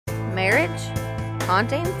marriage,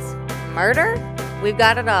 hauntings, murder. We've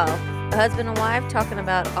got it all. A husband and wife talking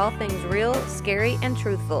about all things real, scary, and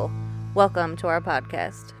truthful. Welcome to our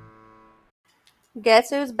podcast. Guess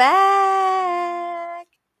who's back?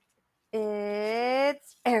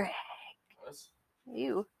 It's Eric. Us?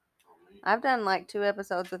 You. Oh, me. I've done like 2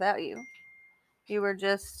 episodes without you. You were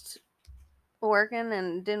just working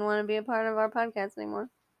and didn't want to be a part of our podcast anymore.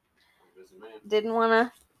 I'm a busy man. Didn't want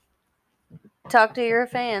to talk to your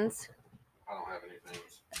fans. I don't have any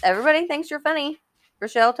fans. Everybody thinks you're funny.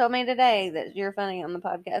 Rochelle told me today that you're funny on the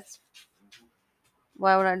podcast.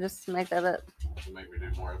 Why would I just make that up? To make me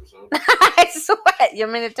do more episodes. I sweat. You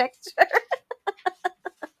want me to text her?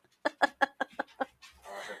 I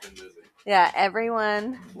have been busy. Yeah,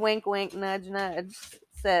 everyone, wink, wink, nudge, nudge,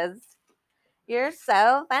 says, you're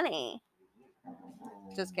so funny.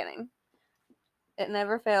 Just kidding. It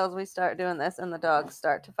never fails. We start doing this and the dogs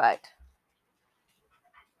start to fight.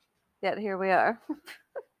 Yet here we are. Yeah,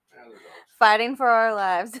 they're dogs. Fighting for our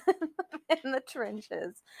lives in the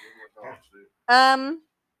trenches. They're dogs, dude.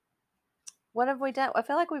 What have we done? I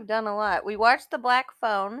feel like we've done a lot. We watched The Black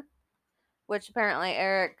Phone, which apparently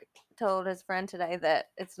Eric told his friend today that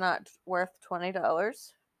it's not worth $20. No. I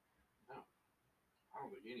don't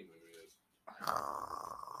think any movie is.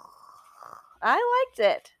 I liked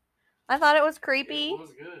it. I thought it was creepy. It was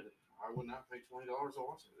good. I would not pay $20 to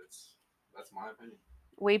watch it. That's my opinion.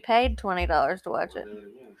 We paid $20 to watch We'll it. do it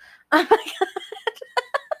again. Oh my god.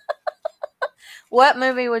 What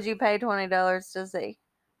movie would you pay $20 to see?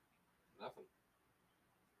 Nothing.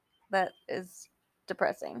 That is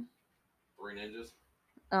depressing. 3 Ninjas?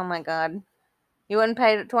 Oh my god. You wouldn't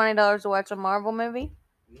pay $20 to watch a Marvel movie?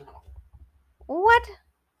 No. What?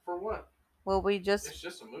 For what? Well, we It's just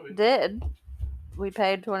just a movie. did. We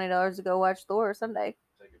paid $20 to go watch Thor Sunday.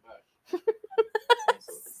 Take it back.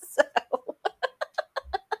 So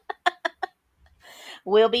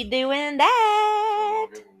we'll be doing So that. I'll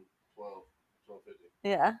give them $12.50.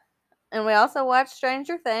 Yeah. And we also watched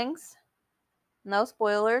Stranger Things. No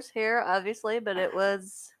spoilers here, obviously, but it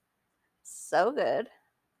was so good.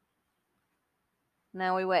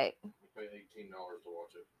 Now we wait. I paid $18 to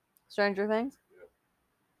watch it. Stranger Things? Yep.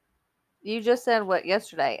 You just said what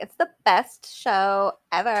yesterday? It's the best show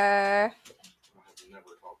ever. I have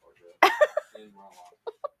never talked like that in my life.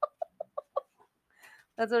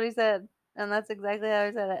 That's what he said. And that's exactly how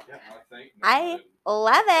he said it. Yeah, I think. I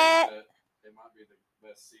love it. That it might be the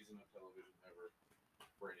best season of television ever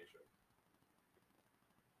for any show.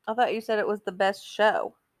 I thought you said it was the best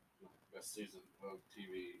show. No, best season of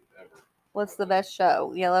TV ever. What's the best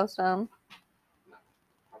show? Yellowstone? No,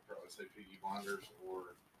 I'd probably say Peaky Blinders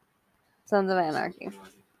or Sons of Anarchy.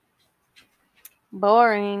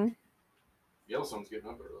 Boring. Yellowstone's getting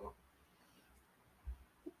up there though.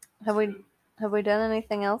 Have we done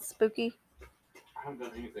anything else spooky? I haven't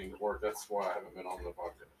done anything to work. That's why I haven't been on the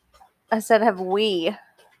podcast. I said, have we?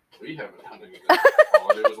 We haven't done anything.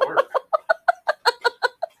 All I do is work.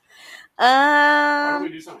 Why don't we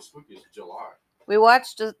do something spooky? It's July. We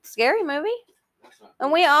watched a scary movie, That's not.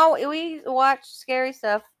 and we watch scary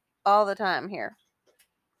stuff all the time here.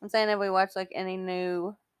 I'm saying if we watch like any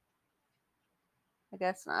new, I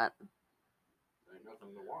guess not. Ain't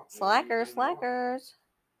nothing to watch. Slackers.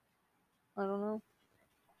 I don't know.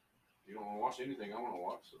 You don't want to watch anything I want to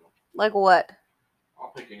watch, so Like what?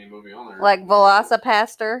 I'll pick any movie on there. Like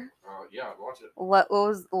Velocipaster? Yeah, I'd watch it. What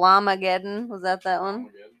was Llamageddon? Was that one?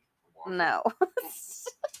 Watch No.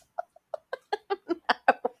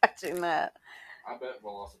 Not watching that. I bet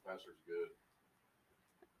Velocipaster's good.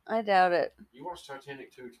 I doubt it. You watched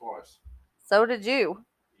Titanic 2 twice. So did you.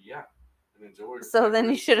 Yeah, and enjoyed. So then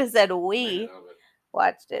you should have said we minute of it.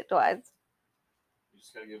 watched it twice. You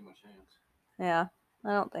just gotta give them a chance. Yeah,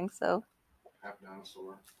 I don't think so. Half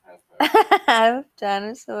dinosaur, half pastor. Half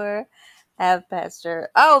dinosaur, half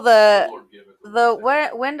pastor. Oh,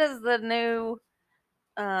 when does the new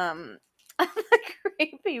the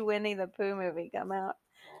creepy Winnie the Pooh movie come out?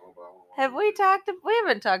 Have we talked? We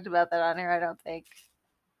haven't talked about that on here, I don't think.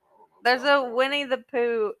 There's a Winnie the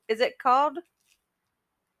Pooh. Is it called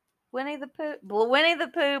Winnie the Pooh? Winnie the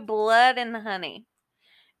Pooh, Blood and Honey.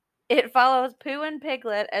 It follows Pooh and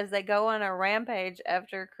Piglet as they go on a rampage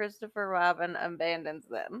after Christopher Robin abandons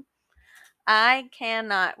them. I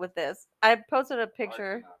cannot with this. I posted a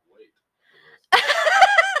picture.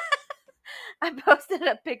 I posted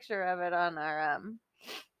a picture of it on our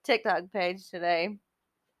TikTok page today.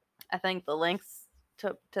 I think the links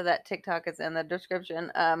to that TikTok is in the description.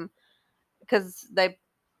 Because they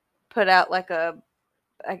put out like a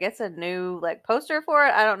new like poster for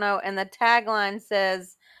it. I don't know. And the tagline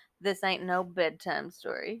says, "This ain't no bedtime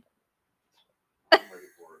story." I'm ready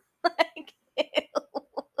for it.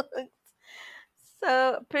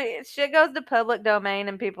 shit goes to public domain,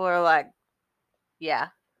 and people are like, yeah.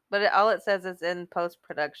 But all it says is in post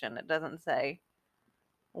production. It doesn't say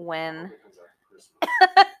when. It comes out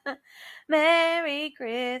Christmas. Merry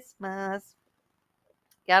Christmas.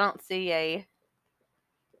 Yeah, I don't see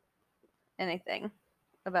anything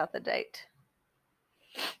about the date.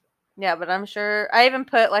 Yeah, but I'm sure I even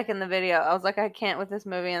put like in the video, I was like, I can't with this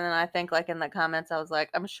movie, and then I think like in the comments, I was like,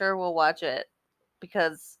 I'm sure we'll watch it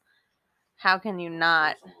because how can you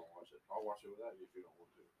not? Of course I'm gonna watch it. I'll watch it without you if you don't want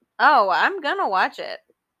to. Oh, I'm gonna watch it,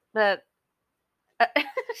 but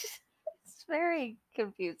it's very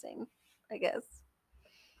confusing, I guess.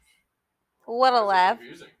 What a Why is it laugh.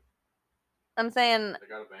 confusing? I'm saying, They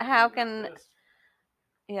got abandoned how and they're can, pissed.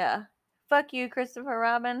 yeah. Fuck you, Christopher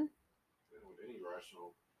Robin You know what any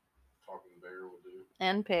rational talking bear would do.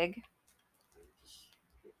 and Pig.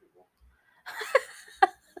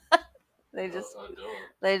 They would just kill people.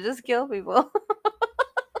 They just kill people.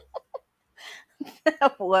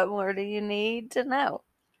 What more do you need to know?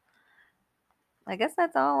 I guess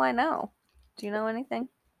that's all I know. Do you know anything?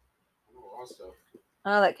 I know a lot of stuff.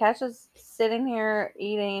 I know that Cash is sitting here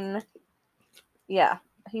eating. Yeah,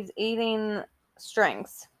 he's eating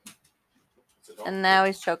strings, and now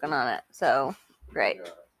he's choking on it. So great.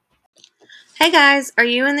 Yeah. Hey guys, are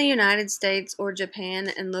you in the United States or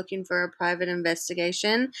Japan and looking for a private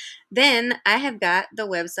investigation? Then I have got the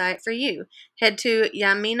website for you. Head to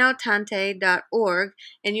yaminotante.org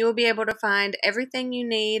and you will be able to find everything you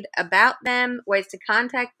need about them, ways to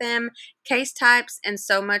contact them, case types, and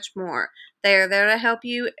so much more. They are there to help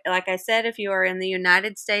you, like I said, if you are in the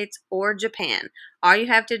United States or Japan. All you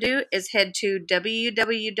have to do is head to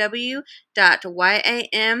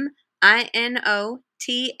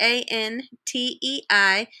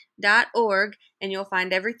www.yaminotantei.org and you'll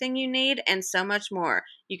find everything you need and so much more.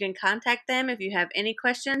 You can contact them if you have any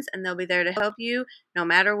questions and they'll be there to help you no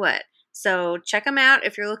matter what. So check them out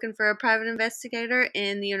if you're looking for a private investigator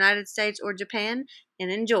in the United States or Japan,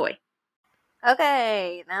 and enjoy.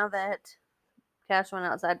 Okay, now that Cash went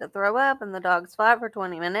outside to throw up and the dogs fought for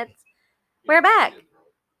 20 minutes, we're back.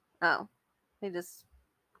 Oh, he just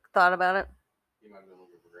thought about it. He might have been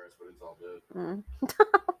looking for grass, but it's all dead.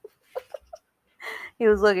 He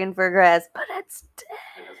was looking for grass, but it's dead.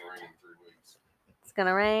 It has rained in 3 weeks. It's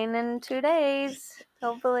gonna rain in 2 days,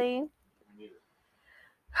 hopefully. We need it.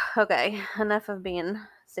 Okay, enough of being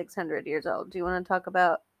 600 years old. Do you want to talk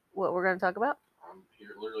about what we're going to talk about? I'm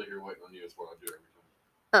literally here waiting on you. It's what I do every time.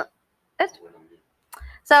 It's I'll wait on you.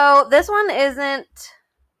 So this one isn't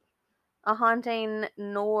a haunting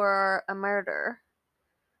nor a murder.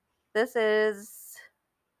 This is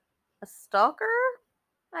a stalker,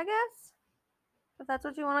 I guess, if that's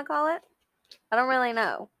what you want to call it. I don't really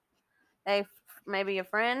know. Maybe a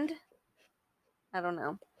friend. I don't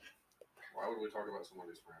know. Why would we talk about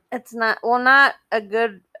somebody's friend? It's not a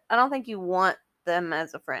good. I don't think you want them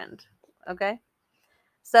as a friend. Okay.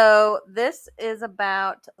 So this is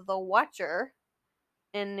about the Watcher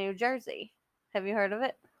in New Jersey. Have you heard of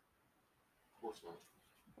it? Of course not.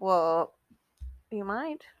 Well, you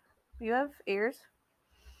might. You have ears.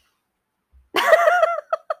 I've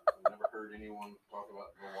never heard anyone talk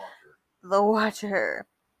about the Watcher. The Watcher.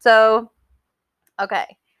 So,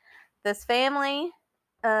 okay. This family,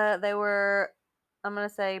 they were, I'm going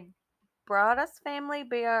to say, Broadus family,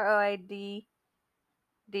 Broaddus.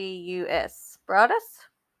 Broadus?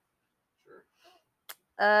 Sure.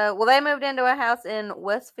 Well, they moved into a house in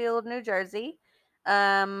Westfield, New Jersey.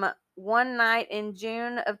 One night in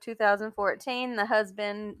June of 2014, the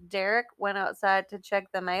husband, Derek, went outside to check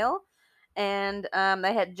the mail. And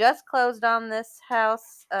they had just closed on this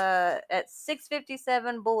house at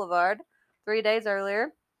 657 Boulevard 3 days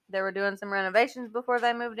earlier. They were doing some renovations before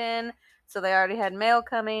they moved in, so they already had mail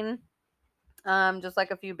coming, just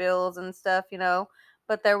like a few bills and stuff, you know.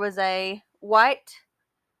 But there was a white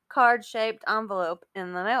card-shaped envelope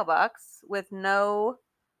in the mailbox with no,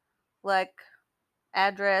 like,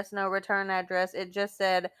 address, no return address. It just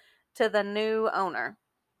said, to the new owner.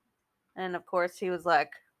 And, of course, he was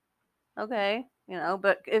like, okay, you know,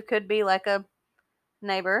 but it could be like a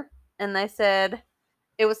neighbor. And they said,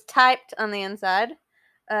 it was typed on the inside,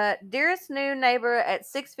 dearest new neighbor at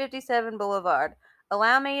 657 Boulevard,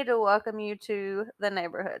 allow me to welcome you to the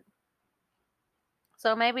neighborhood.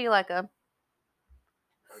 So maybe like a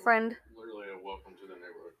friend. Literally a welcome to the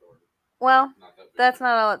neighborhood card. Well, that's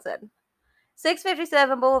not all it said.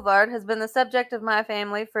 657 Boulevard has been the subject of my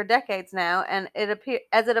family for decades now, and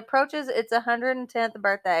as it approaches its 110th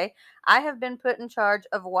birthday, I have been put in charge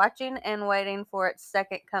of watching and waiting for its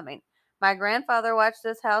second coming. My grandfather watched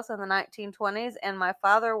this house in the 1920s, and my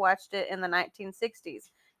father watched it in the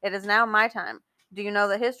 1960s. It is now my time. Do you know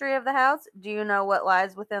the history of the house? Do you know what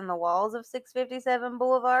lies within the walls of 657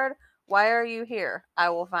 Boulevard? Why are you here? I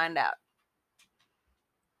will find out.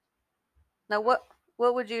 Now, what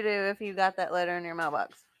would you do if you got that letter in your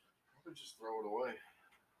mailbox? I would just throw it away.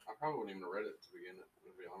 I probably wouldn't even have read it to begin it, to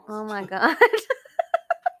be honest. Oh my god.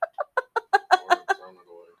 Or have thrown it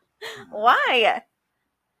away. Why?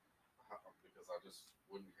 Because I just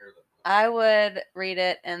wouldn't care that much. I would read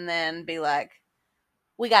it and then be like,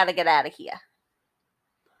 we got to get out of here.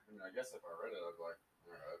 I mean, I guess if I read it, I'd be like,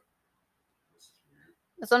 alright, this is weird.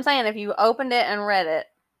 That's what I'm saying. If you opened it and read it,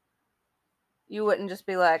 you wouldn't just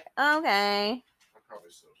be like, okay. I'd probably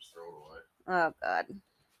still just throw it away. Oh, God.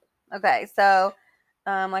 Okay, so,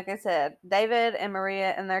 like I said, David and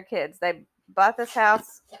Maria and their kids, they bought this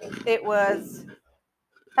house. It was,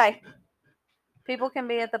 hey, people can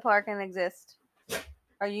be at the park and exist.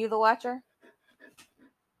 Are you the watcher?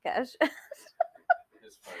 Gosh.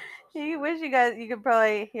 His face. You wish you could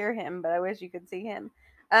probably hear him, but I wish you could see him.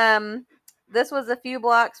 This was a few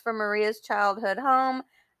blocks from Maria's childhood home.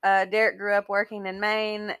 Derek grew up working in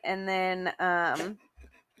Maine, and then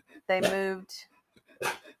they moved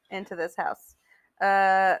into this house.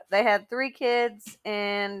 They had 3 kids,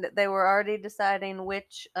 and they were already deciding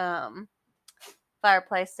which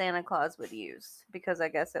fireplace Santa Claus would use, because I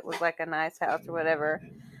guess it was like a nice house or whatever.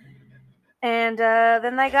 And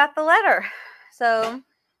then they got the letter. So,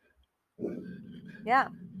 yeah.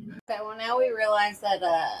 Okay, well, now we realize that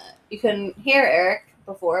you couldn't hear Eric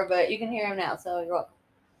before, but you can hear him now, so you're welcome.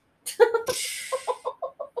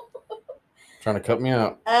 Trying to cut me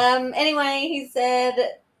out. Anyway, he said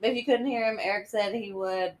if you couldn't hear him, Eric said he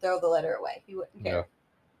would throw the letter away. He wouldn't care.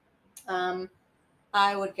 Yeah.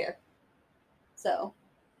 I would care. So,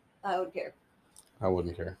 I would care. I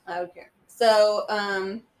wouldn't care. I would care. So,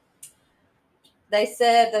 they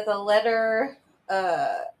said that the letter,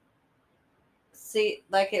 it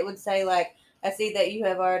would say, like, I see that you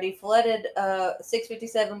have already flooded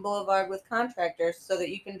 657 Boulevard with contractors so that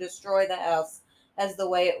you can destroy the house as the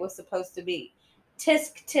way it was supposed to be.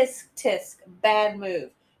 Tisk, tisk, tisk. Bad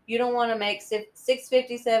move. You don't want to make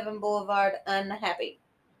 657 Boulevard unhappy.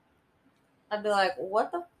 I'd be like,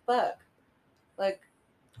 what the fuck? Like,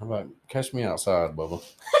 how about catch me outside, Bubba?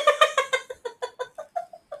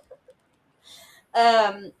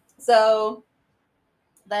 So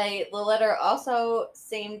the letter also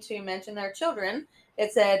seemed to mention their children.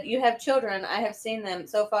 It said, you have children. I have seen them.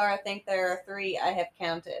 So far, I think there are 3 I have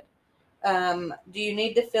counted. Do you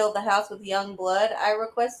need to fill the house with young blood? I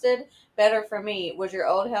requested. Better for me. Was your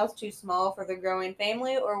old house too small for the growing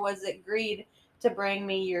family, or was it greed to bring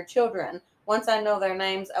me your children? Once I know their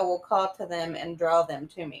names, I will call to them and draw them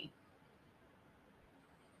to me.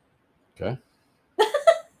 Okay.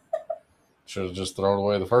 Should have just thrown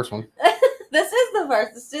away the first one. This is the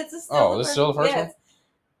first. This is still this is still the first one?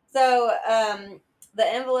 So, the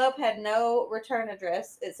envelope had no return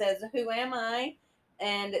address. It says, who am I?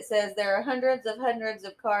 And it says, there are hundreds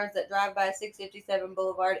of cars that drive by 657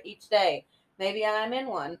 Boulevard each day. Maybe I am in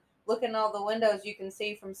one. Look in all the windows you can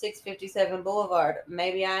see from 657 Boulevard.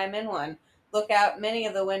 Maybe I am in one. Look out many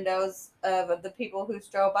of the windows of the people who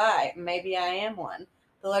stroll by. Maybe I am one.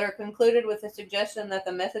 The letter concluded with a suggestion that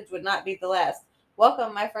the message would not be the last.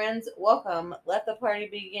 Welcome, my friends. Welcome. Let the party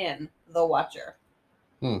begin. The Watcher.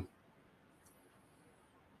 Should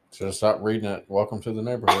have stopped reading it. Welcome to the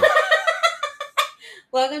neighborhood.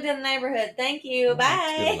 Welcome to the neighborhood. Thank you.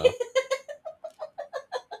 Bye.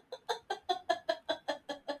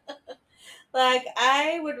 Like,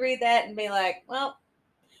 I would read that and be like, well,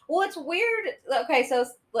 it's weird. Okay, so,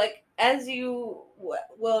 like, as you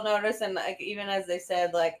will notice, and like, even as they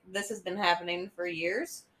said, like, this has been happening for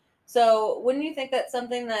years. So, wouldn't you think that's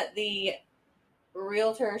something that the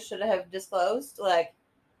realtor should have disclosed? Like,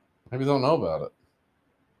 maybe they don't know about it.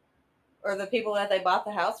 Or the people that they bought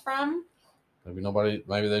the house from?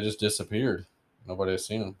 Maybe they just disappeared. Nobody has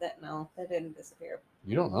seen them. No, they didn't disappear.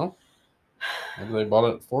 You don't know. Maybe they bought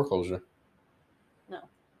it at foreclosure. No.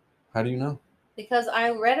 How do you know? Because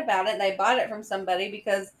I read about it. They bought it from somebody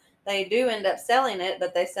because they do end up selling it,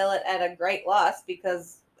 but they sell it at a great loss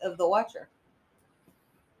because of the Watcher.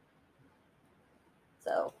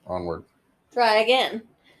 So. Onward. Try again.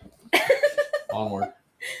 Onward.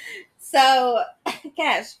 So,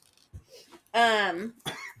 Cash.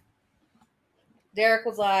 Derek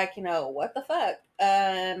was like, what the fuck?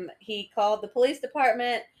 He called the police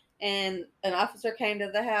department, and an officer came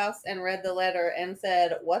to the house and read the letter and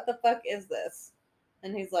said, what the fuck is this?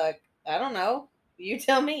 And he's like, I don't know. You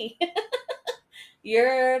tell me.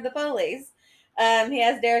 You're the police. He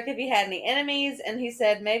asked Derek if he had any enemies, and he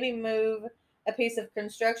said maybe move a piece of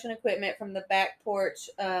construction equipment from the back porch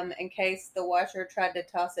in case the watcher tried to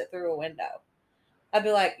toss it through a window. I'd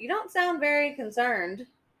be like, you don't sound very concerned.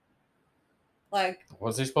 Like,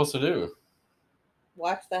 What's he supposed to do?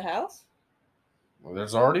 watch the house? Well,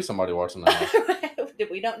 there's already somebody watching the house.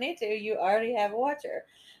 We don't need to. You already have a watcher.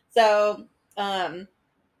 So,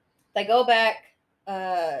 they go back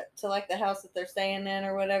to like the house that they're staying in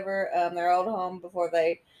or whatever, their old home before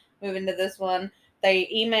they move into this one. They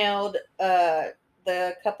emailed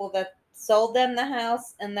the couple that sold them the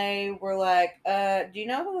house, and they were like, do you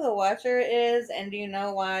know who the watcher is, and do you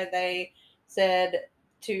know why they said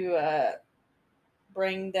to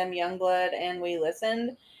bring them Youngblood and we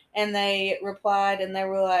listened? And they replied, and they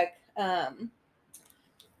were like,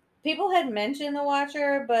 people had mentioned the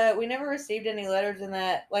watcher, but we never received any letters in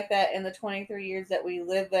that in the 23 years that we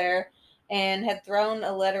lived there, and had thrown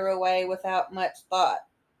a letter away without much thought.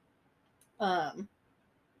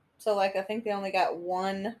 So like I think they only got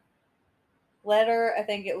one letter. I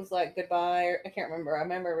think it was like goodbye, or I can't remember. I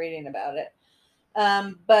remember reading about it.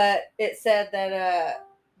 But it said that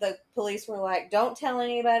the police were like, don't tell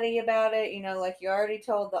anybody about it. You know, like you already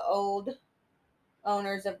told the old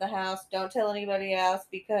owners of the house, don't tell anybody else,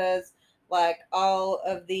 because like all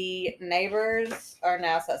of the neighbors are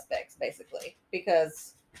now suspects, basically,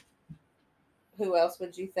 because who else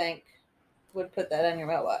would you think would put that on your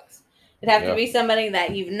mailbox? It'd have to be somebody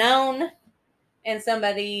that you've known and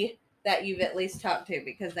somebody that you've at least talked to,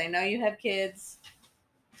 because they know you have kids.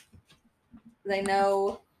 They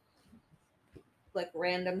know like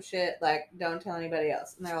random shit, like don't tell anybody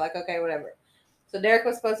else. And they're like, okay, whatever. So Derek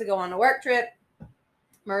was supposed to go on a work trip.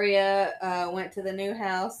 Maria went to the new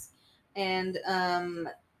house, and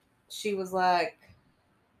she was like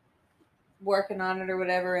working on it or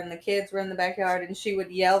whatever, and the kids were in the backyard, and she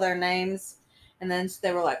would yell their names, and then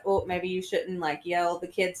they were like, oh, maybe you shouldn't like yell the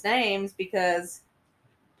kids' names because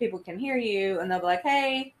people can hear you, and they'll be like,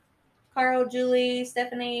 hey, Carl, Julie,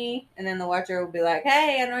 Stephanie, and then the watcher will be like,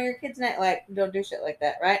 hey, I know your kid's name. Like, don't do shit like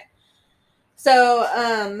that, right?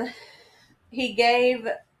 So he gave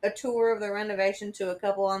a tour of the renovation to a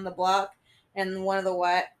couple on the block, and one of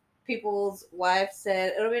the people's wife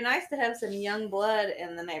said, it'll be nice to have some young blood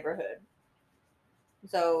in the neighborhood.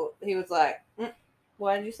 So he was like,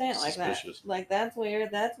 why did you say it like Suspicious. that? Like, that's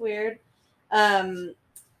weird.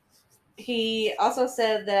 He also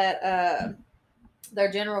said that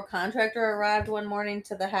their general contractor arrived one morning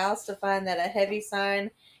to the house to find that a heavy sign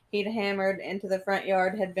he'd hammered into the front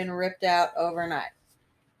yard had been ripped out overnight.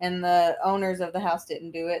 And the owners of the house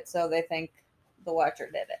didn't do it, so they think the watcher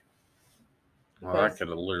did it. Well, that could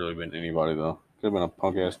have literally been anybody, though. Could have been a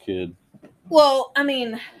punk ass kid. Well, I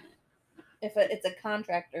mean, if it's a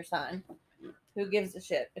contractor sign, who gives a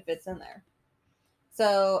shit if it's in there?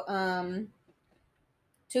 So,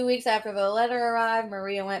 2 weeks after the letter arrived,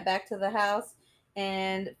 Maria went back to the house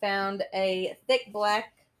and found a thick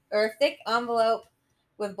envelope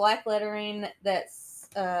with black lettering that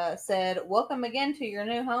said, welcome again to your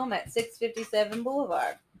new home at 657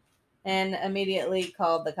 Boulevard, and immediately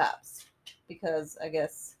called the cops, because I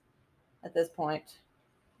guess at this point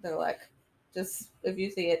they're like, just if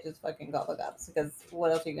you see it, just fucking call the cops, because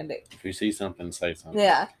what else are you gonna do? If you see something, say something.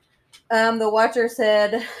 Yeah. The watcher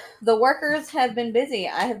said, the workers have been busy.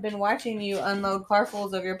 I have been watching you unload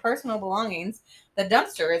carfuls of your personal belongings. The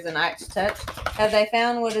dumpster is a nice touch. Have they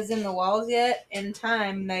found what is in the walls yet? In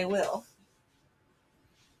time, they will.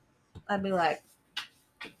 I'd be like,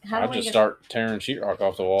 I'd just start tearing sheetrock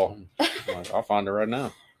off the wall. Like, I'll find it right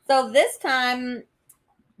now. So this time,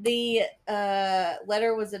 the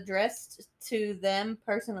letter was addressed to them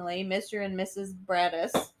personally, Mr. and Mrs.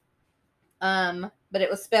 Braddis. But it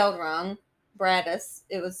was spelled wrong. Braddis.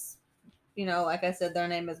 It was, like I said, their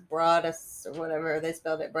name is Broadus or whatever. They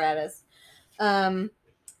spelled it Braddis.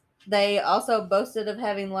 They also boasted of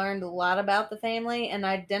having learned a lot about the family and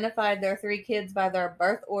identified their 3 kids by their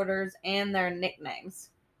birth orders and their nicknames.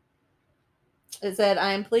 It said,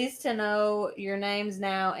 I am pleased to know your names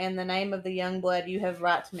now and the name of the young blood you have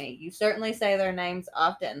brought to me. You certainly say their names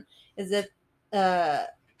often. Is it, the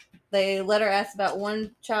letter asked about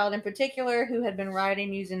one child in particular who had been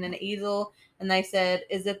writing using an easel, and they said,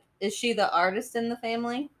 is she the artist in the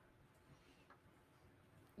family?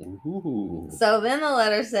 Ooh. So then the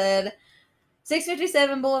letter said,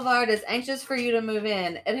 657 Boulevard is anxious for you to move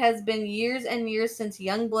in. It has been years and years since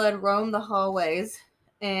young blood roamed the hallways.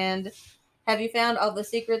 And have you found all the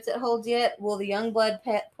secrets it holds yet? Will the young blood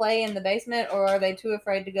play in the basement, or are they too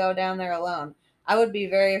afraid to go down there alone? I would be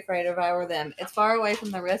very afraid if I were them. It's far away from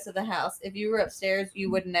the rest of the house. If you were upstairs, you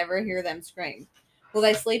would never hear them scream. Will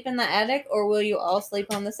they sleep in the attic, or will you all sleep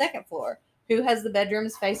on the second floor? Who has the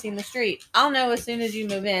bedrooms facing the street? I'll know as soon as you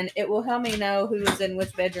move in. It will help me know who is in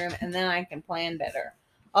which bedroom, and then I can plan better.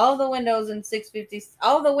 All the windows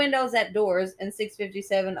at doors in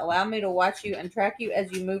 657 allow me to watch you and track you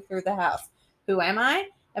as you move through the house. Who am I?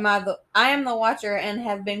 I am the watcher and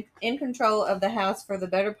have been in control of the house for the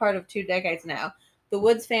better part of 2 decades now. The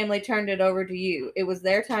Woods family turned it over to you. It was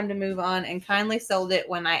their time to move on and kindly sold it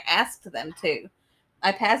when I asked them to.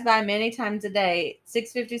 I pass by many times a day.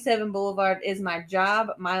 657 Boulevard is my job,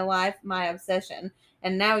 my life, my obsession.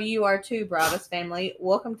 And now you are too, Broaddus family.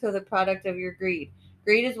 Welcome to the product of your greed.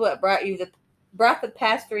 Greed is what brought the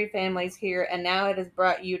past 3 families here, and now it has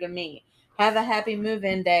brought you to me. Have a happy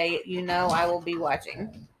move-in day. You know I will be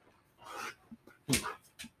watching.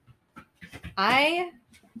 I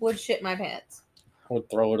would shit my pants. I would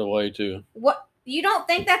throw it away too. What? You don't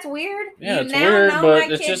think that's weird? Yeah, you it's now weird, know but my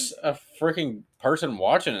it's kids, just a freaking person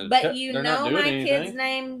watching it. but you They're know not doing my anything. kids'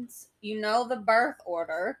 names. You know the birth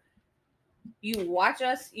order. You watch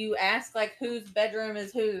us. You ask like whose bedroom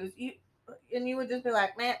is whose. And you would just be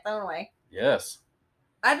like, man, throw it away. Yes.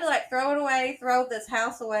 I'd be like, throw it away. Throw this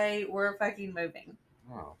house away. We're fucking moving.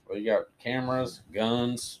 Oh, well, you got cameras,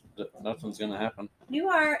 guns. Nothing's gonna happen. You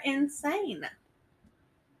are insane.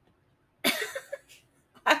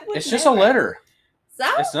 It's just a letter. So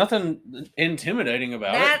It's nothing intimidating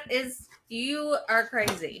about that is, you are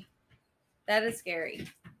crazy. That is scary. it.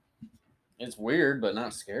 It's weird, but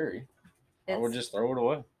not scary. I would just throw it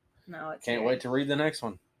away. No, it's Can't scary. wait to read the next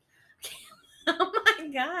one. Oh my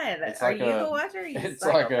god! It's Are like you the watcher? Or you It's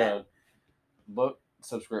psychopath? like a book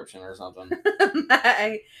subscription or something.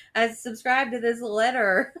 I subscribe to this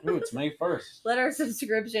letter Ooh, it's May 1st.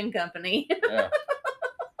 subscription company. Yeah.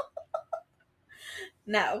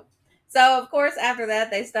 No. So of course after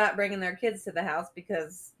that they stopped bringing their kids to the house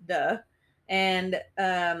because duh. And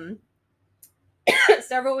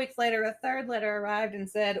several weeks later a third letter arrived and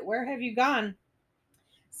said, "Where have you gone?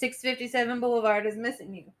 657 Boulevard is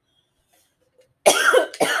missing you."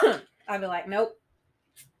 I'd be like, "Nope.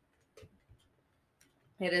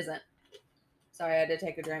 It isn't." Sorry, I had to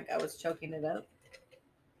take a drink. I was choking it up.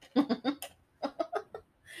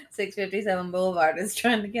 657 Boulevard is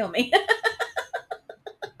trying to kill me.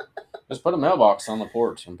 Just put a mailbox on the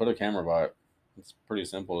porch and put a camera by it. It's pretty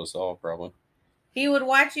simple to solve, probably. He would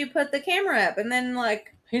watch you put the camera up and then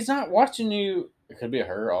like... He's not watching you. It could be a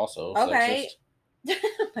her also. Okay. Sexist.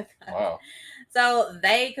 Oh my God. Wow. So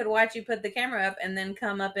they could watch you put the camera up and then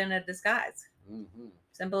come up in a disguise. Mm-hmm.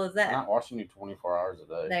 Simple as They're that. not watching you 24 hours a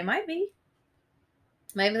day. They might be.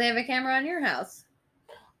 Maybe they have a camera on your house.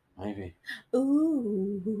 Maybe. Ooh.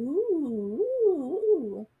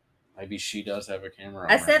 Maybe she does have a camera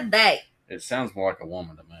on I her. said they. It sounds more like a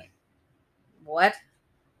woman to me. What?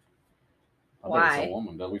 I bet Why? it's a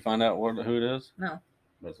woman. Did we find out who it is? No.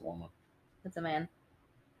 But it's a woman. It's a man.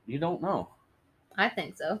 You don't know. I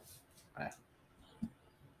think so.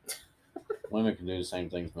 Women can do the same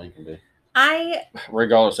things men can do.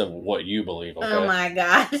 Regardless of what you believe, okay? Oh my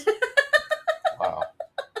God. Wow.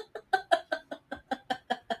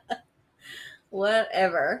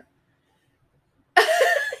 Whatever.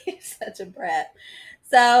 You're such a brat.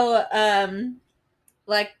 So,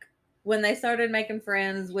 like when they started making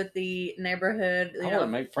friends with the neighborhood, I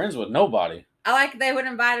wouldn't make friends with nobody. they would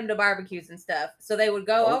invite them to barbecues and stuff. So they would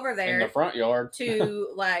go over there in the front yard to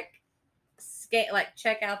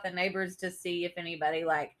check out the neighbors to see if anybody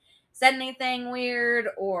like said anything weird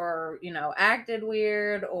or, acted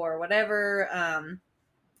weird or whatever.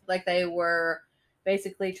 Like they were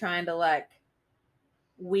basically trying to like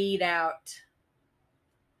weed out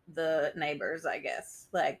the neighbors, I guess.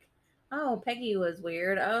 Like, oh, Peggy was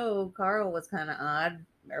weird. Oh, Carl was kind of odd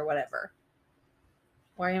or whatever.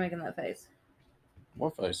 Why are you making that face?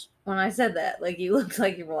 What face? When I said that, like you looked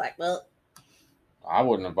like you were like, well, I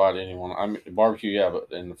wouldn't invite anyone. I mean, barbecue, yeah,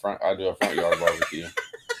 but in the front, I do a front yard barbecue.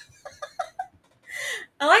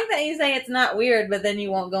 I like that you say it's not weird, but then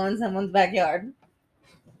you won't go in someone's backyard.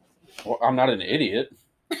 Well, I'm not an idiot.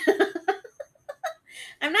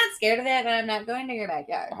 I'm not scared of that, but I'm not going to your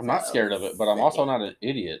backyard. I'm not scared of it, but I'm also not an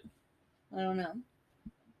idiot. I don't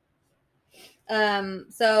know.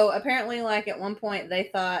 So apparently, like at one point,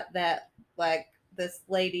 they thought that like this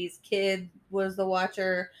lady's kid was the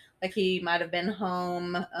watcher. Like he might have been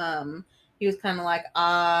home. He was kind of like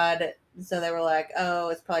odd, so they were like, "Oh,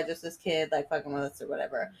 it's probably just this kid like fucking with us or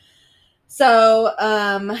whatever." So,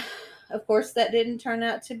 of course, that didn't turn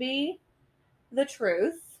out to be the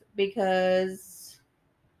truth because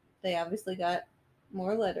they obviously got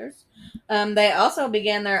more letters. They also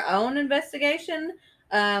began their own investigation.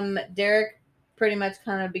 Derek pretty much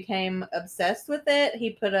kind of became obsessed with it.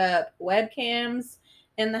 He put up webcams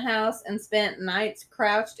in the house and spent nights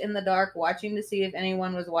crouched in the dark watching to see if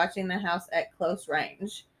anyone was watching the house at close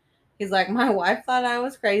range. He's like, my wife thought I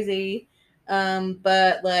was crazy,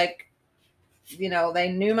 but like, you know,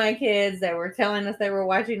 they knew my kids. They were telling us they were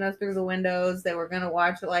watching us through the windows. They were going to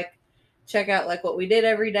watch, like, check out, like, what we did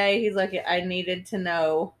every day. He's like, I needed to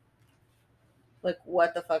know, like,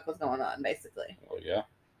 what the fuck was going on, basically. Oh, yeah.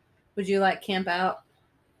 Would you, like, camp out?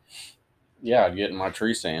 Yeah, I'd get in my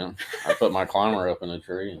tree stand. I'd put my climber up in the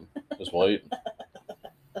tree and just wait.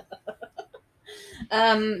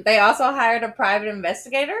 They also hired a private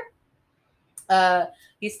investigator.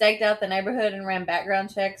 He staked out the neighborhood and ran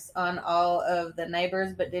background checks on all of the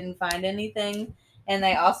neighbors, but didn't find anything. And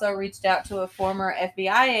they also reached out to a former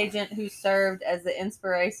FBI agent who served as the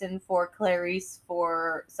inspiration for Clarice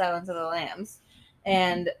for Silence of the Lambs.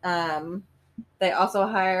 And they also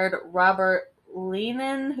hired Robert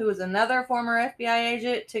Lenin, who was another former FBI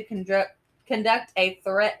agent, to conduct a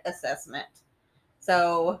threat assessment.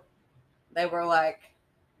 So they were like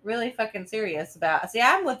really fucking serious about. See,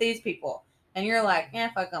 I'm with these people. And you're like,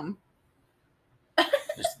 yeah, fuck them.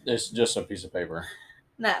 It's just a piece of paper.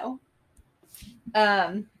 No.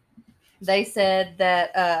 They said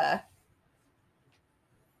that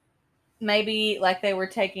maybe like they were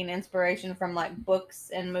taking inspiration from like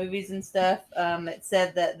books and movies and stuff. It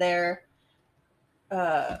said that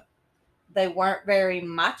they weren't very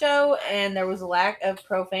macho and there was a lack of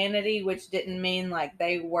profanity, which didn't mean like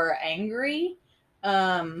they were angry.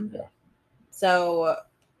 So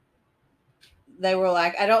they were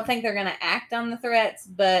like, I don't think they're going to act on the threats,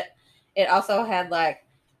 but it also had like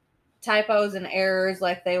typos and errors,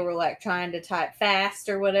 like they were like trying to type fast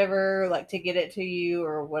or whatever, like to get it to you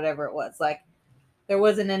or whatever it was. Like there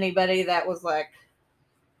wasn't anybody that was like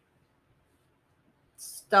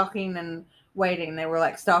stalking and waiting. They were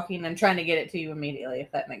like stalking and trying to get it to you immediately,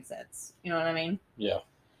 if that makes sense. You know what I mean? Yeah.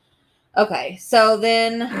 Okay, so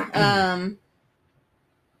then I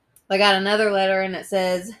got another letter and it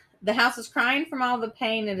says, the house is crying from all the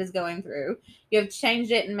pain it is going through. You have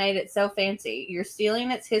changed it and made it so fancy. You're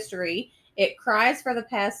stealing its history. It cries for the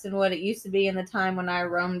past and what it used to be in the time when I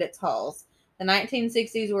roamed its halls. The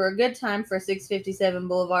 1960s were a good time for 657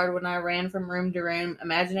 Boulevard when I ran from room to room,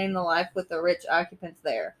 imagining the life with the rich occupants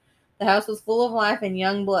there. The house was full of life and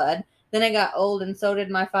young blood. Then it got old and so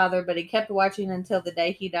did my father, but he kept watching until the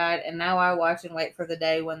day he died, and now I watch and wait for the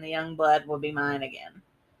day when the young blood will be mine again.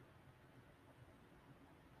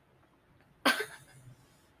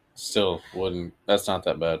 Still wouldn't. That's not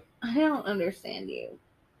that bad. I don't understand you.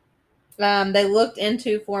 They looked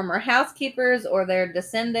into former housekeepers or their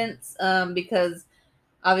descendants because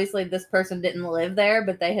obviously this person didn't live there,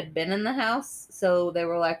 but they had been in the house. So they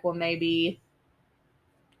were like, well, maybe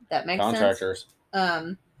that makes Contractors.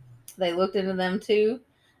 sense. They looked into them too.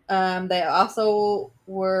 They also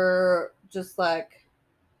were just like,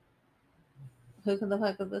 who the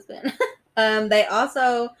fuck has this been? They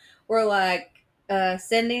also were like,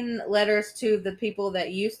 sending letters to the people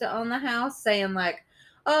that used to own the house saying like,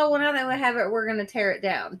 oh, well, now that we have it, we're going to tear it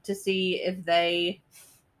down to see if they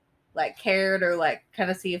like cared or like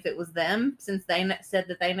kind of see if it was them, since they said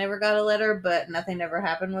that they never got a letter, but nothing ever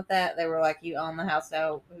happened with that. They were like, you own the house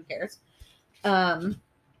now, who cares?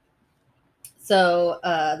 So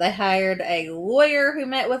they hired a lawyer who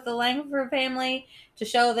met with the Langford family to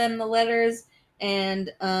show them the letters. And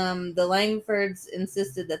the Langfords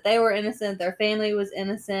insisted that they were innocent, their family was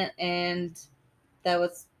innocent, and that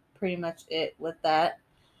was pretty much it with that.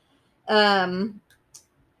 The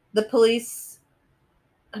police,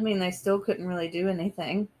 I mean, they still couldn't really do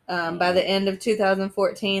anything. By the end of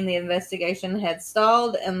 2014, the investigation had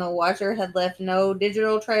stalled, and the watcher had left no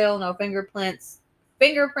digital trail, no fingerprints,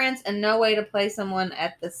 and no way to place someone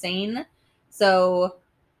at the scene. So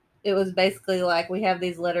it was basically like, we have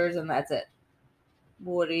these letters, and that's it.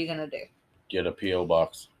 What are you going to do? Get a P.O.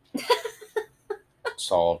 box.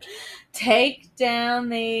 Solved. Take down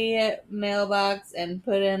the mailbox and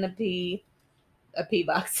put in a P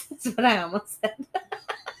box. That's what I almost said.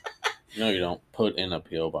 No, you don't. Put in a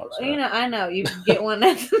P.O. box. You know, I know. You get one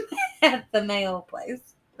at the mail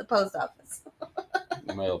place. The post office.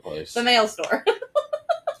 The mail place. The mail store.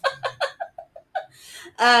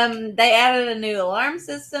 They added a new alarm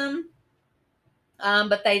system.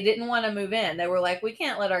 But they didn't want to move in. They were like, we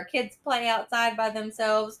can't let our kids play outside by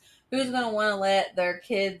themselves. Who's going to want to let their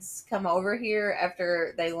kids come over here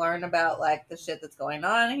after they learn about like the shit that's going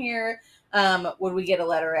on here? Would we get a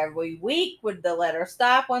letter every week? Would the letter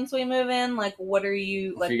stop once we move in? Like, what are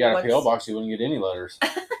you like? If you got a P.O. box, you wouldn't get any letters.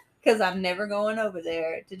 Because I'm never going over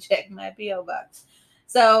there to check my P.O. box.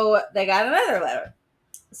 So they got another letter.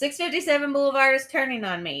 657 Boulevard is turning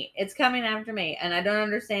on me. It's coming after me, and I don't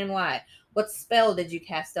understand why. What spell did you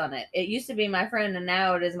cast on it? It used to be my friend, and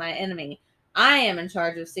now it is my enemy. I am in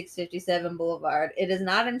charge of 657 Boulevard. It is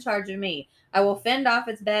not in charge of me. I will fend off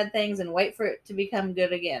its bad things and wait for it to become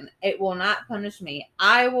good again. It will not punish me.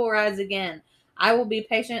 I will rise again. I will be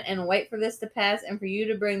patient and wait for this to pass and for you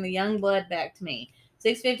to bring the young blood back to me.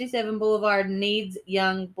 657 Boulevard needs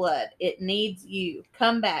young blood. It needs you.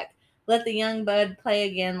 Come back. Let the young blood play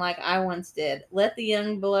again like I once did. Let the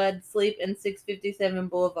young blood sleep in 657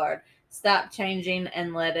 Boulevard. Stop changing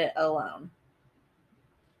and let it alone.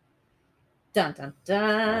 Dun dun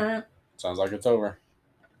dun. Sounds like it's over.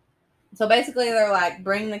 So basically, they're like,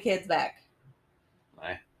 bring the kids back.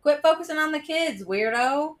 Aye. Quit focusing on the kids,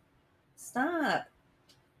 weirdo. Stop.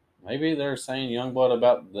 Maybe they're saying young blood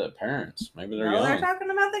about the parents. Maybe they're young. They're talking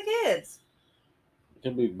about the kids. It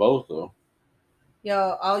could be both, though.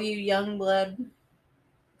 Yo, all you young blood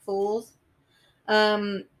fools.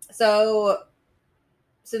 So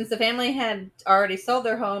since the family had already sold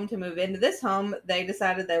their home to move into this home, they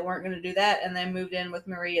decided they weren't going to do that, and they moved in with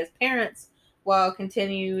Maria's parents while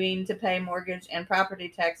continuing to pay mortgage and property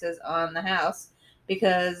taxes on the house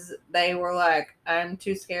because they were like, I'm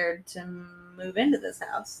too scared to move into this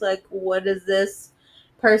house. Like, what is this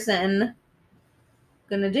person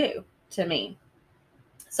going to do to me?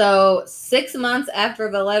 So 6 months after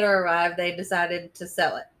the letter arrived, they decided to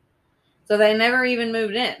sell it. So they never even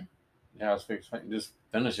moved in. Yeah, I was expecting just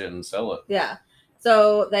finish it and sell it. Yeah.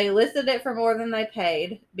 So they listed it for more than they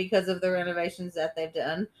paid because of the renovations that they've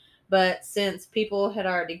done. But since people had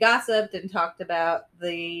already gossiped and talked about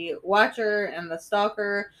the watcher and the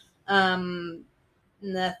stalker,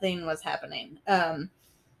 nothing was happening.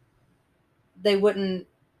 They wouldn't,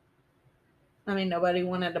 nobody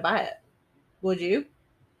wanted to buy it. Would you?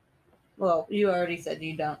 Well, you already said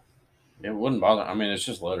you don't. It wouldn't bother. I mean, it's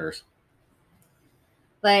just letters.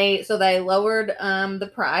 They lowered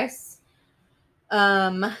the price.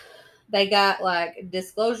 They got like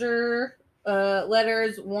disclosure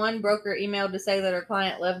letters. One broker emailed to say that her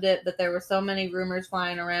client loved it, but there were so many rumors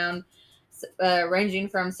flying around, ranging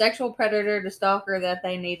from sexual predator to stalker, that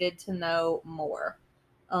they needed to know more.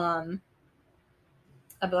 I'd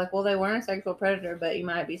be like, well, they weren't a sexual predator, but you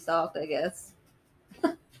might be stalked, I guess.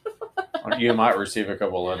 You might receive a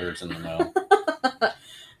couple letters in the mail.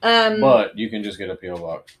 But you can just get a P.O.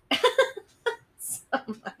 box. Oh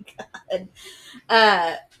my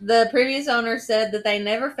God. The previous owner said that they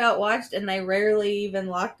never felt watched and they rarely even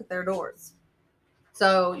locked their doors.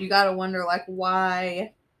 So you got to wonder, like,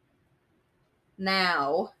 why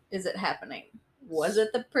now is it happening? Was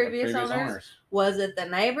it the previous owners? Was it the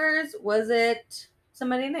neighbors? Was it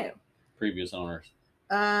somebody new? Previous owners.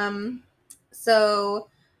 So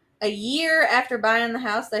a year after buying the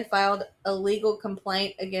house, they filed a legal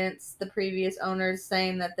complaint against the previous owners,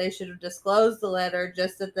 saying that they should have disclosed the letter,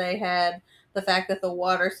 just that they had the fact that the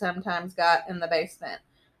water sometimes got in the basement.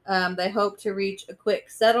 They hope to reach a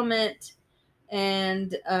quick settlement,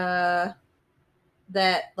 and that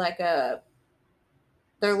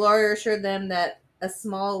their lawyer assured them that a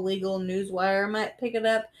small legal newswire might pick it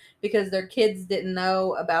up because their kids didn't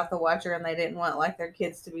know about the watcher and they didn't want like their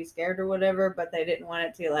kids to be scared or whatever, but they didn't want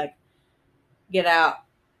it to like get out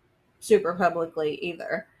super publicly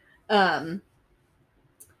either. But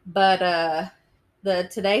the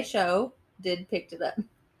Today Show did pick it up,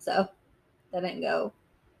 so that didn't go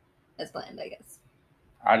as planned, I guess.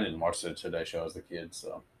 I didn't watch the Today Show as a kid,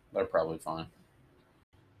 so they're probably fine.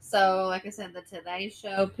 So, like I said, the Today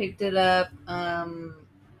Show picked it up.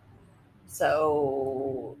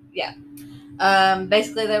 So yeah.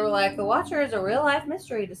 Basically, they were like, the Watcher is a real life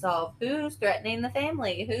mystery to solve. Who's threatening the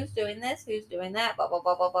family? Who's doing this? Who's doing that? Blah, blah,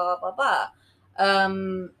 blah, blah, blah, blah, blah.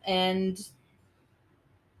 And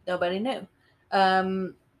nobody knew.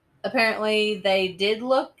 Apparently, they did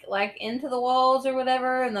look like into the walls or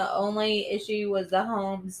whatever, and the only issue was the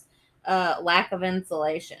home's lack of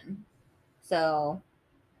insulation. So,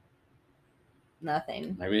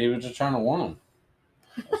 nothing. Maybe he was just trying to warn them.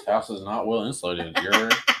 This house is not well insulated. Your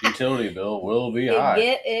utility bill will be high.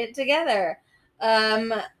 Get it together.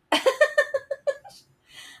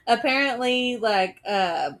 Apparently, like,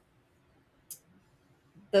 the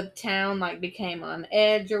town, like, became on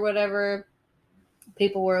edge or whatever.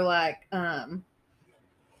 People were, like, I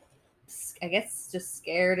guess just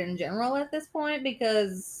scared in general at this point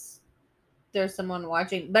because there's someone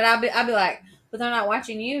watching. But I'll be like, but they're not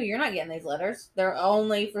watching you. You're not getting these letters. They're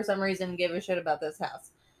only, for some reason, give a shit about this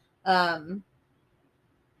house.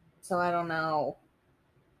 So I don't know.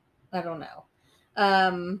 I don't know.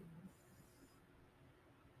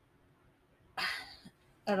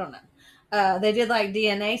 They did like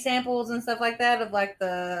DNA samples and stuff like that of like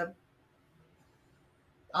the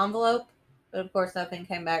envelope, but of course nothing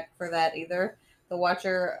came back for that either. The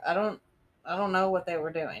Watcher, I don't know what they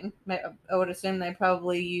were doing. I would assume they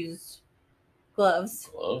probably used gloves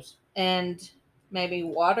Gloves? and maybe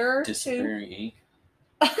water Disappearing ink?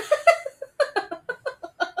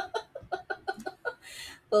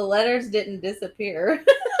 The letters didn't disappear.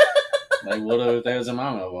 They would have if they was in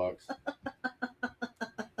my mailbox.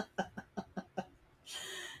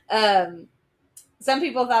 Some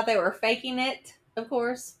people thought they were faking it, of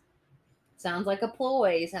course. Sounds like a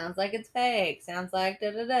ploy. Sounds like it's fake. Sounds like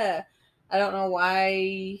da da da. I don't know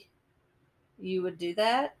why you would do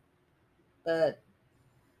that, but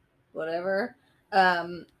whatever.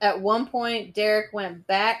 At one point, Derek went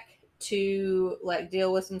back to like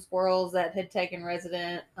deal with some squirrels that had taken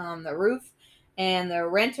resident on the roof, and the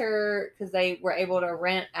renter, because they were able to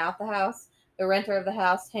rent out the house, the renter of the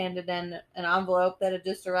house handed in an envelope that had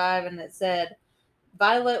just arrived, and it said,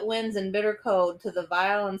 "Violent winds and bitter cold to the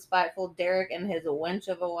vile and spiteful Derek and his wench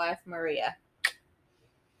of a wife, Maria."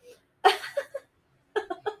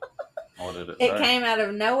 What did it It say? came out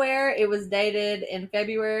of nowhere. It was dated in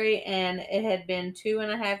February, and it had been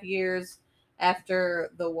 2.5 years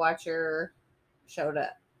after the Watcher showed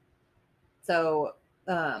up. So,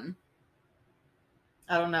 I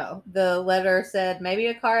don't know. The letter said maybe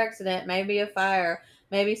a car accident, maybe a fire,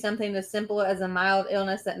 maybe something as simple as a mild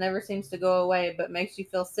illness that never seems to go away but makes you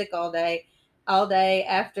feel sick all day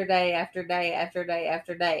after day after day after day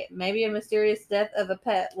after day. Maybe a mysterious death of a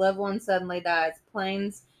pet, loved one suddenly dies,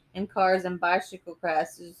 planes and cars and bicycle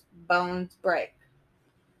crashes, bones break.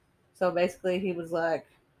 So basically he was like,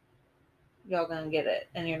 y'all gonna get it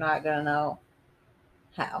and you're not gonna know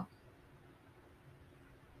how.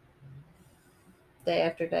 Day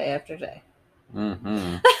after day after day.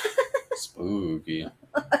 Mm-hmm. Spooky.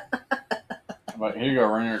 But here you go,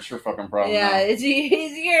 Rainer. It's your fucking problem Yeah, now. it's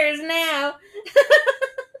yours now.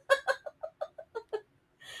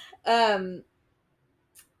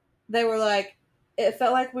 They were like, it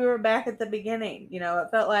felt like we were back at the beginning. You know,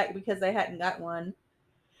 it felt like because they hadn't got one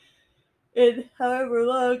in however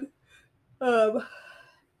long. But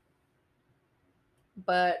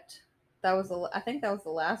I think that was the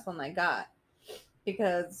last one they got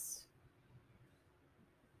because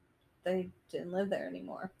they didn't live there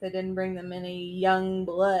anymore. They didn't bring them any young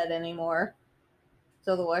blood anymore.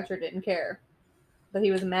 So the Watcher didn't care. But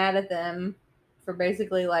he was mad at them for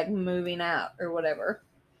basically like moving out or whatever.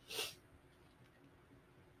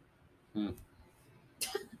 Hmm.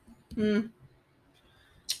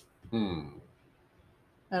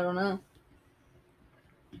 I don't know.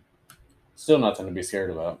 Still nothing to be scared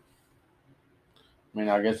about. I mean,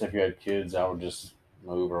 I guess if you had kids, I would just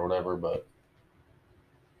move or whatever, but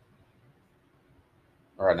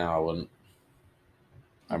right now I wouldn't.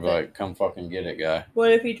 I'd be like, come fucking get it, guy.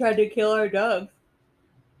 What if he tried to kill our dogs?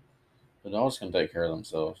 The dogs can take care of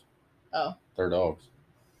themselves. Oh. They're dogs.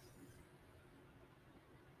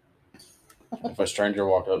 If a stranger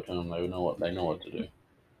walked up to them, they know what to do.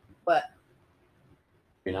 What?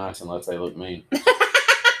 Be nice unless they look mean.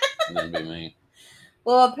 And then be mean.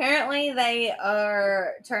 Well, apparently they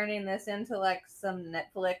are turning this into like some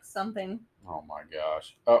Netflix something. Oh my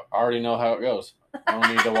gosh. Oh, I already know how it goes. I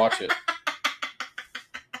don't need to watch it.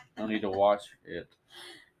 I don't need to watch it.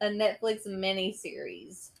 A Netflix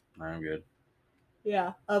mini-series. I'm good.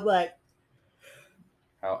 Yeah, I'm like...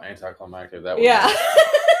 How anticlimactic that would Yeah.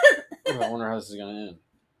 be. I wonder how this is going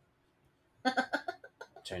to end.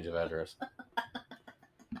 Change of address.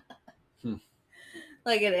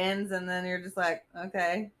 Like it ends and then you're just like,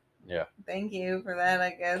 okay. Yeah. Thank you for that, I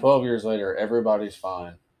guess. 12 years later, everybody's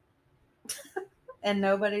fine. And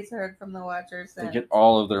nobody's heard from the Watcher They since. get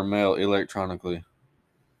all of their mail electronically.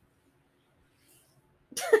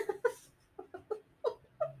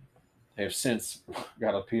 They've since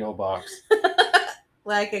got a P.O. box.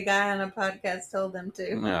 Like a guy on a podcast told them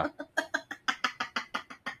to. Yeah.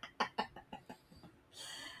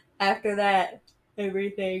 After that,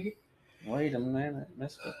 everything Wait a minute,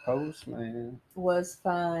 Mr. Postman. was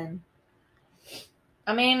fine.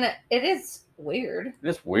 I mean, it is weird.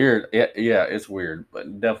 It's weird. Yeah, it's weird,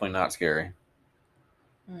 but definitely not scary.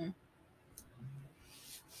 Mm.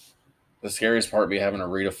 The scariest part be having to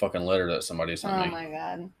read a fucking letter that somebody sent me. Oh my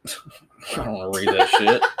god. I don't want to read that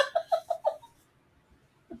shit.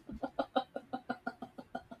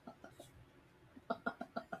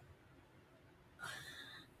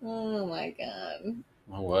 Oh my god.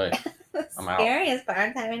 No way. The I'm out. scariest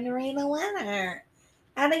part having to read a letter.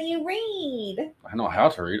 How do you read? I know how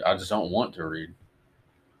to read. I just don't want to read.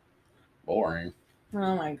 Boring.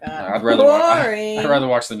 Oh my god. I'd rather I'd rather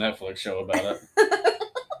watch the Netflix show about it.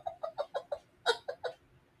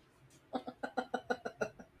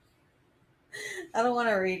 I don't want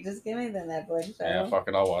to read. Just give me the Netflix show. Yeah, fuck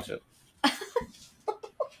it, I'll watch it.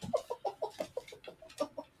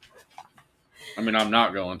 I mean, I'm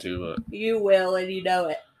not going to, but You will, and you know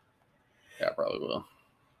it. yeah, I probably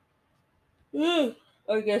will.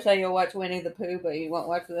 I guess you'll watch Winnie the Pooh, but you won't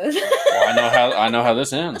watch this. Well, I know how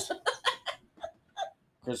this ends.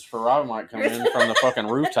 Christopher Robin might come in from the fucking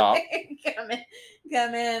rooftop.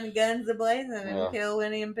 come in, guns a blazing, and Yeah. kill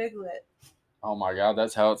Winnie and Piglet. Oh my god,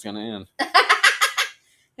 that's how it's gonna end.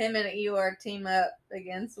 Him and Eeyore team up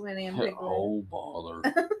against Winnie and Piglet. Oh bother!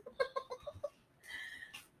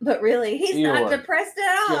 But really, he's not Eeyore, depressed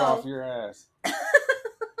at Get all. off your ass!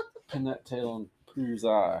 Pin that tail on Pooh's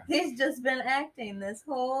eye. He's just been acting this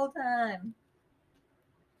whole time.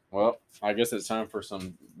 Well, I guess it's time for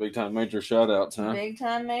some big time major shout outs, huh? Big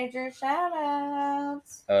time major shout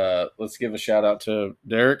outs. Let's give a shout out to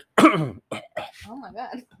Derek. Oh my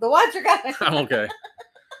god. The watcher got it. I'm okay.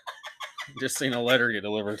 Just seen a letter get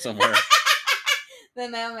delivered somewhere. The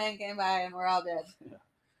mailman came by and we're all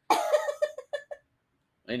dead.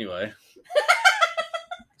 Anyway,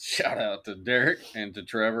 shout out to Derek and to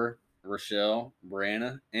Trevor, Rochelle,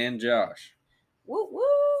 Brianna, and Josh. Woo woo.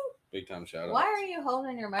 Big time shout out. Why are you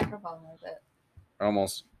holding your microphone like that?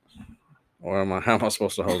 Almost. How am I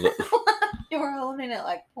supposed to hold it? You were holding it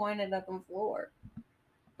like pointed up on the floor.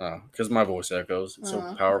 Oh, because my voice echoes. It's so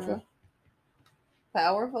Uh-huh. powerful.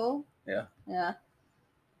 Powerful? Yeah. Yeah.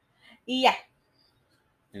 Yeah.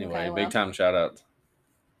 Anyway, Okay, well. big time shout out.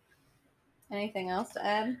 Anything else to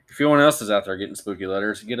add? If anyone else is out there getting spooky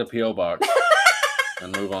letters, get a P.O. box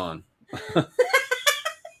and move on.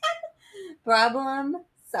 Problem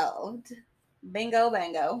solved. Bingo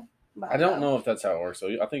bango. I don't know if that's how it works. So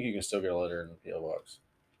I think you can still get a letter in the P.O. box.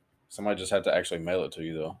 Somebody just had to actually mail it to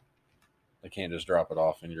you, though. They can't just drop it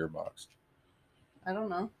off in your box. I don't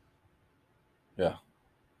know. Yeah.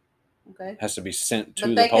 Okay. It has to be sent to But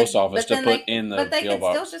the they post could- office but to then put they- in the But they P.O. can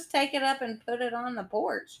box. still just take it up and put it on the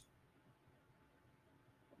porch.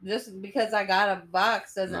 Just because I got a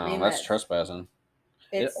box doesn't No, mean that's that trespassing.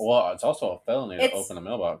 it's It's also a felony to It's- open a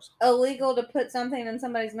mailbox. illegal to put something in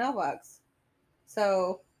somebody's mailbox.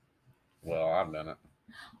 So, Well, I've done it.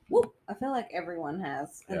 whoop, I feel like everyone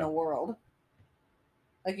has in Yeah. the world.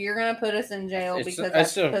 Like you're gonna put us in jail It's because a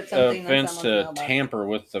I put something in offense someone's to mailbox. tamper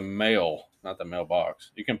with the mail, not the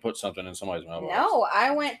mailbox. You can put something in somebody's mailbox. No,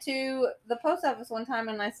 I went to the post office one time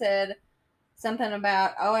and I said something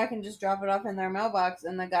about, oh, I can just drop it off in their mailbox,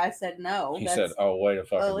 and the guy said no. He that's said, "Oh, wait a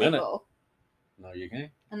fucking minute." illegal. No, you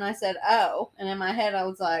can't. And I said, oh, and in my head I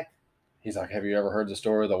was like, He's like, "Have you ever heard the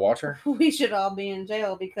story of the Watcher?" we should all be in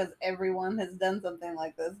jail because everyone has done something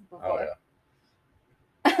like this before. Oh yeah.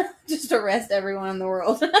 Just arrest everyone in the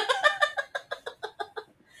world.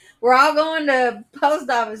 We're all going to post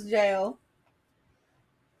office jail.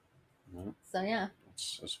 Well, So yeah.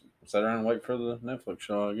 let's just sit around and wait for the Netflix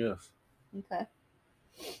show, I guess. Okay.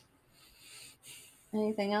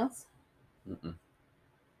 Anything else? Mm-mm.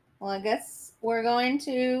 Well, I guess we're going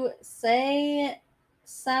to say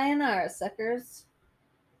sayonara, suckers.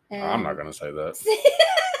 And I'm not gonna say that.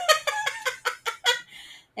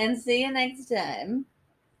 and see you next time.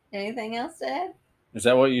 Anything else to add? Is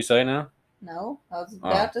that what you say now? No, I was Oh.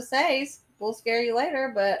 about to say we'll scare you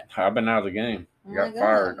later, but I've been out of the game. Oh I my got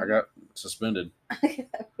fired. God. I got suspended. I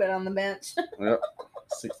put on the bench. Yep.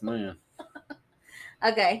 6th man.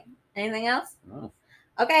 Okay. Anything else? No.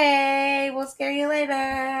 Okay, we'll scare you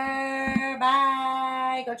later.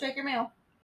 Bye. Go check your mail.